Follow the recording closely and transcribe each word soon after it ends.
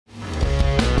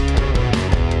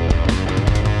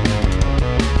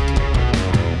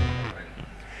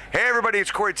everybody,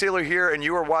 it's Corey Taylor here, and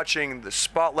you are watching the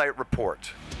Spotlight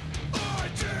Report.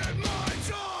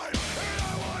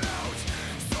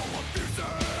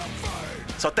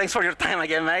 So thanks for your time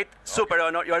again, mate. Super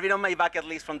honor. You have been on my bucket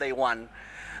list from day one.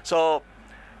 So,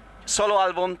 solo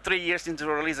album, 3 years since you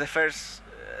released the first,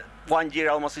 1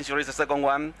 year almost since you released the second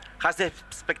one. Has the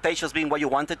expectations been what you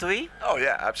wanted to be? Oh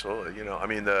yeah, absolutely. You know, I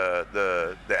mean,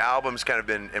 the album's kind of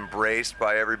been embraced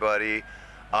by everybody.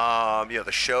 You know,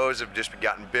 the shows have just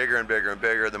gotten bigger and bigger and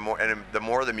bigger. The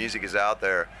more the music is out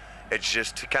there, it's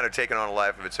just kind of taken on a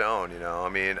life of its own. You know, I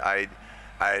mean, I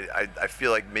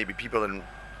feel like maybe people didn't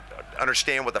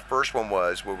understand what the first one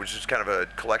was, which was just kind of a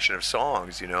collection of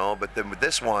songs, you know. But then with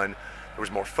this one, there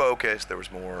was more focus, there was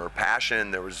more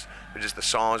passion, there was just the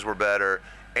songs were better,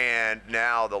 and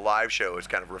now the live show is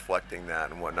kind of reflecting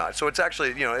that and whatnot. So it's actually,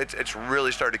 you know, it's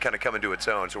really started to kind of come into its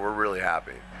own. So we're really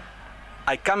happy.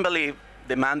 I can't believe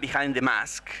the man behind the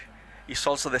mask is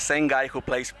also the same guy who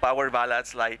plays power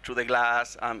ballads like Through the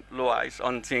Glass and Blue Eyes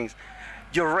on things.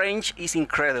 Your range is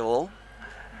incredible.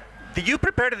 Did you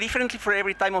prepare differently for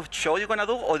every time of show you're gonna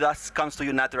do, or that comes to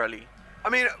you naturally? I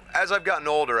mean, as I've gotten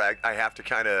older, I have to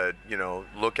kind of, you know,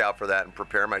 look out for that and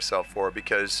prepare myself for it,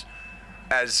 because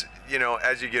as you know,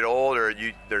 as you get older,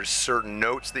 there's certain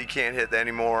notes that you can't hit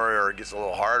anymore, or it gets a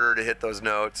little harder to hit those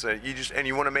notes, and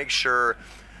you want to make sure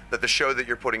that the show that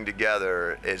you're putting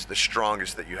together is the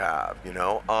strongest that you have, you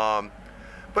know.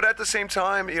 But at the same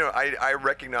time, you know, I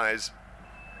recognize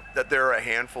that there are a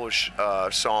handful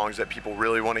of songs that people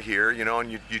really want to hear, you know,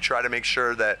 and you try to make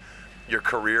sure that your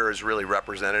career is really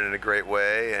represented in a great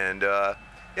way. And yeah,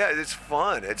 it's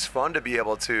fun. It's fun to be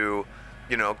able to,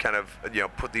 you know, kind of, you know,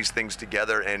 put these things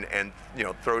together and you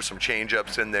know, throw some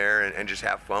change-ups in there and just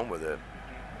have fun with it.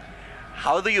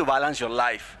 How do you balance your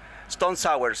life? Stone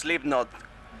Sour, Slipknot,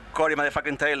 Corey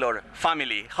motherfucking Taylor,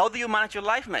 family. How do you manage your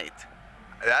life, mate?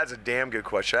 That's a damn good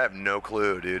question. I have no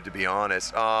clue, dude, to be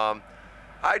honest.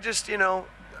 I just, you know,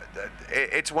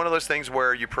 it's one of those things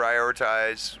where you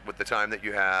prioritize with the time that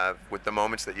you have, with the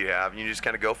moments that you have, and you just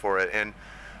kind of go for it. And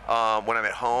when I'm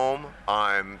at home,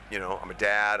 you know, I'm a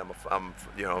dad, I'm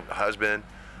you know, a husband.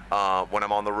 When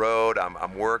I'm on the road,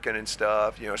 I'm working and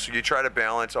stuff, you know, so you try to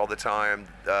balance all the time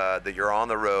that you're on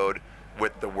the road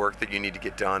with the work that you need to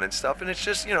get done and stuff. And it's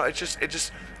just, you know, it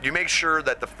just you make sure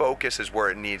that the focus is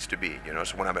where it needs to be, you know.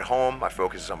 So when I'm at home, my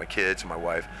focus is on my kids and my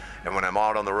wife, and when I'm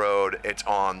out on the road, it's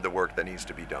on the work that needs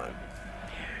to be done.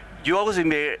 You always been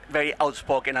very, very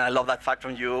outspoken, and I love that fact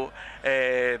from you.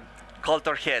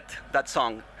 Culture Head, that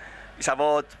song. It's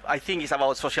about, I think it's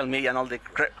about social media and all the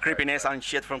creepiness and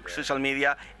shit from social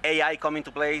media. AI coming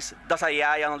to place. Does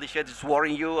AI and all this shit is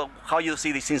worrying you? How you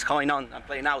see these things going on and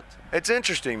playing out? It's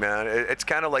interesting, man. It's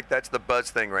kind of like that's the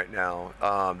buzz thing right now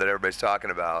that everybody's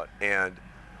talking about. And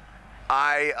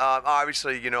I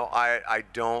obviously, you know, I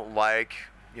don't like,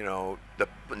 you know,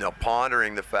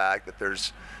 pondering the fact that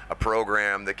there's a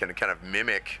program that can kind of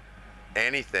mimic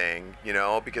anything, you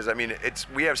know, because I mean,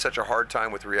 we have such a hard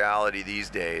time with reality these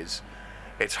days.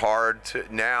 It's hard to,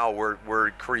 now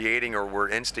we're creating, or we're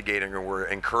instigating, or we're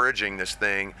encouraging this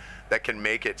thing that can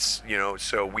make it, you know,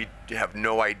 so we have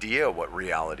no idea what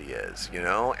reality is, you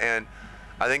know. And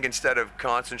I think instead of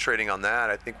concentrating on that,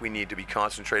 I think we need to be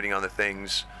concentrating on the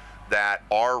things that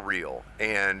are real,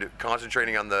 and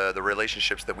concentrating on the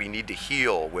relationships that we need to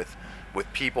heal with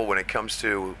people when it comes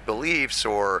to beliefs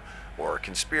or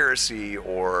conspiracy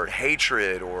or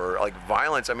hatred or like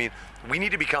violence. I mean, we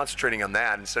need to be concentrating on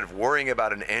that instead of worrying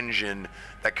about an engine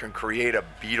that can create a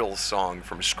Beatles song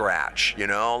from scratch, you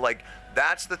know? Like,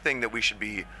 that's the thing that we should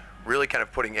be really kind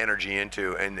of putting energy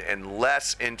into, and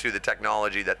less into the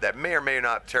technology that may or may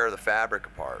not tear the fabric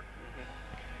apart.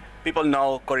 People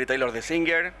know Corey Taylor, the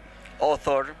singer,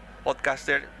 author,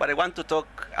 podcaster, but I want to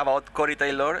talk about Corey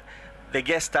Taylor, the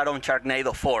guest star on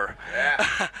Sharknado 4.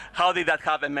 Yeah. How did that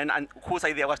happen, man? And whose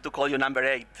idea was to call you number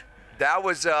 8? That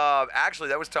was actually,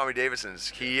 that was Tommy Davidson's.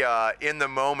 He in the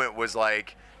moment was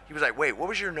like, he was like, wait, what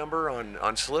was your number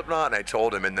on Slipknot? And I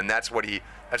told him, and then that's what he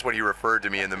referred to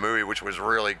me in the movie, which was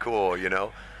really cool, you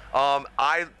know.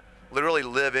 I literally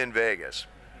live in Vegas,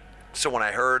 so when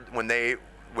I heard when they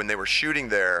were shooting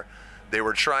there, they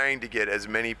were trying to get as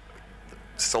many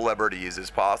celebrities as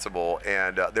possible,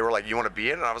 and they were like, you want to be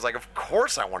in it? And I was like, of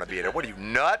course I want to be in it. What are you,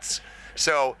 nuts?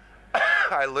 So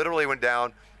I literally went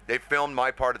down. They filmed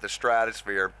my part at the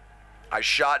Stratosphere. I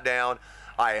shot down.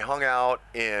 I hung out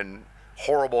in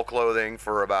horrible clothing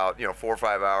for about 4 or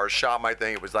 5 hours, shot my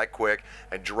thing, it was that quick,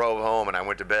 and drove home, and I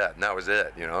went to bed, and that was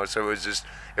it, you know. So it was just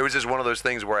one of those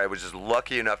things where I was just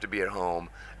lucky enough to be at home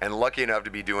and lucky enough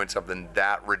to be doing something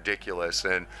that ridiculous,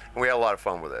 and we had a lot of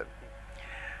fun with it.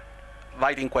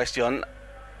 Biting question,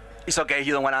 It's okay,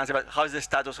 you don't want to answer, but how's the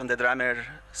status on the drummer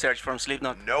search from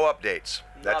Slipknot? No updates.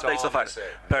 That's all updates so I'm far. gonna say.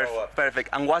 No updates. Perfect.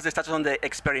 And what's the status on the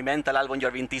experimental album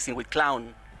you've been teasing with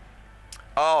Clown?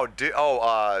 Look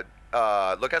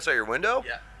outside your window?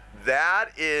 Yeah. That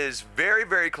is very,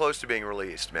 very close to being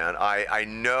released, man. I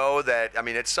know that, I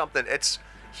mean, it's something,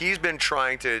 he's been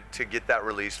trying to get that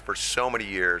released for so many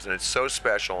years, and it's so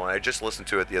special, and I just listened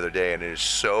to it the other day, and it is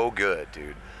so good,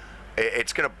 dude.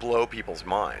 It's gonna blow people's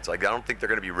minds. Like, I don't think they're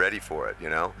gonna be ready for it, you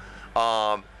know?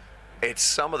 It's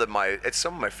some of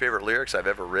my favorite lyrics I've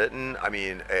ever written. I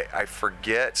mean, I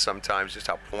forget sometimes just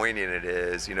how poignant it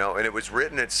is, you know? And it was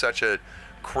written at such a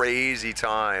crazy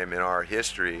time in our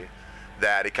history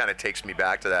that it kind of takes me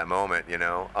back to that moment, you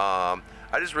know?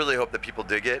 I just really hope that people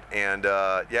dig it, and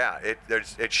yeah,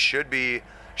 it should be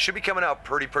coming out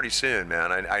pretty soon,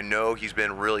 man. I know he's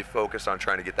been really focused on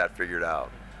trying to get that figured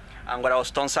out. And what about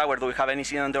Stone Sour? Do we have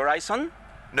anything on the horizon?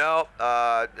 No,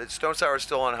 Stone Sour is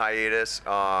still on hiatus.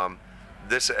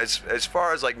 This, as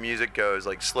far as like music goes,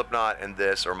 like Slipknot and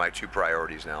this are my two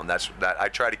priorities now, and that I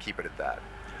try to keep it at that.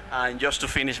 And just to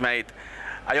finish, mate,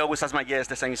 I always ask my guests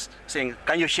the same thing.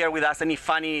 Can you share with us any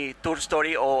funny tour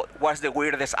story, or what's the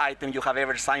weirdest item you have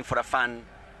ever signed for a fan?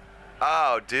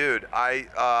 Oh, dude,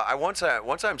 I once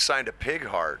time signed a pig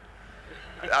heart,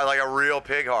 like a real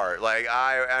pig heart. Like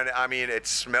I mean, it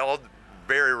smelled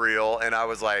very real, and I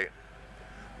was like,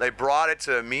 they brought it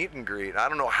to a meet and greet. I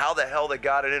don't know how the hell they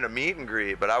got it in a meet and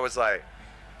greet, but I was like,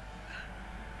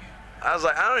 I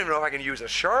don't even know if I can use a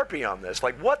Sharpie on this.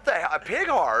 Like, what the hell? A pig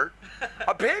heart?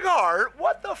 A pig heart?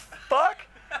 What the fuck?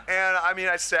 And I mean,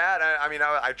 I sat,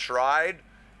 I tried,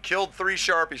 killed 3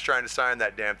 Sharpies trying to sign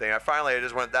that damn thing. I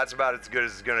just went, that's about as good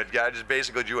as it's gonna get. I just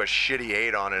basically drew a shitty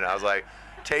 8 on it. I was like,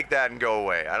 take that and go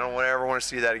away. I don't ever want to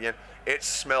see that again. It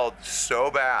smelled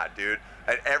so bad, dude.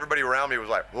 And everybody around me was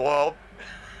like, whoa.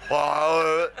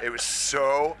 It was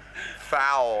so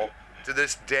foul. To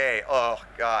this day, oh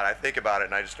God, I think about it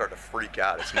and I just start to freak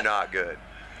out. It's not good.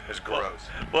 It's gross.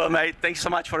 Well, mate, thanks so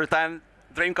much for your time.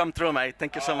 Dream come true, mate.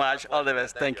 Thank you so much. All the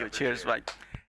best. Thank you. Cheers. Bye.